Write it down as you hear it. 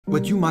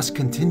But you must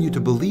continue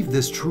to believe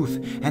this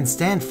truth and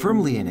stand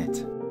firmly in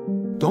it.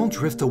 Don't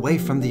drift away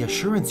from the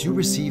assurance you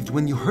received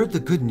when you heard the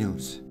good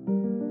news.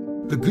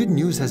 The good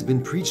news has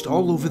been preached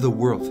all over the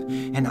world,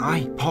 and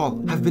I,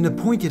 Paul, have been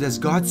appointed as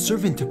God's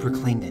servant to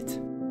proclaim it.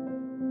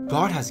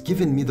 God has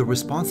given me the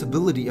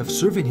responsibility of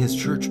serving His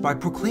church by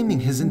proclaiming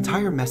His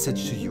entire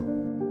message to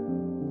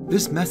you.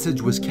 This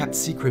message was kept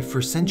secret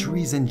for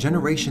centuries and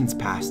generations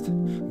past,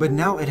 but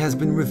now it has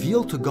been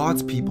revealed to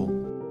God's people.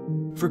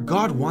 For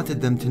God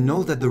wanted them to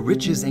know that the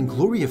riches and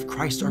glory of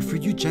Christ are for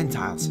you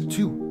Gentiles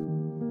too.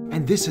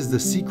 And this is the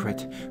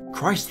secret: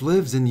 Christ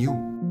lives in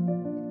you.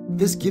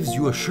 This gives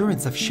you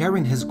assurance of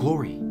sharing His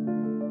glory.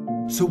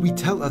 So we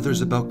tell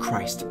others about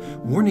Christ,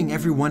 warning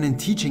everyone and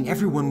teaching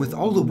everyone with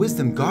all the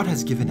wisdom God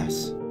has given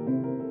us.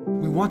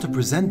 We want to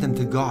present them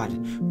to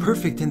God,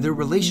 perfect in their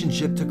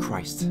relationship to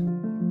Christ.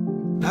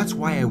 That's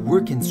why I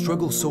work and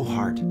struggle so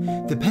hard,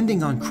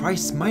 depending on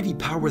Christ's mighty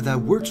power that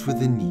works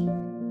within me.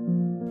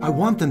 I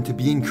want them to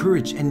be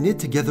encouraged and knit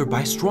together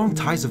by strong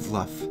ties of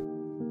love.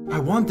 I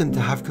want them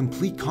to have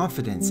complete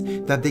confidence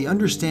that they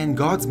understand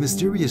God's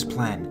mysterious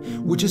plan,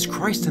 which is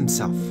Christ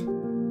Himself.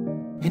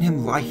 In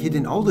Him lie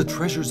hidden all the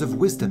treasures of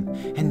wisdom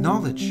and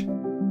knowledge.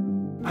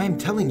 I am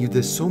telling you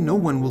this so no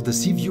one will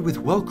deceive you with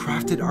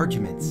well-crafted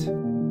arguments.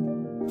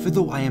 For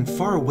though I am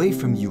far away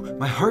from you,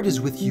 my heart is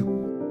with you.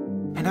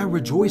 And I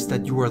rejoice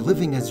that you are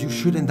living as you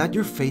should and that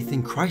your faith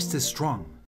in Christ is strong.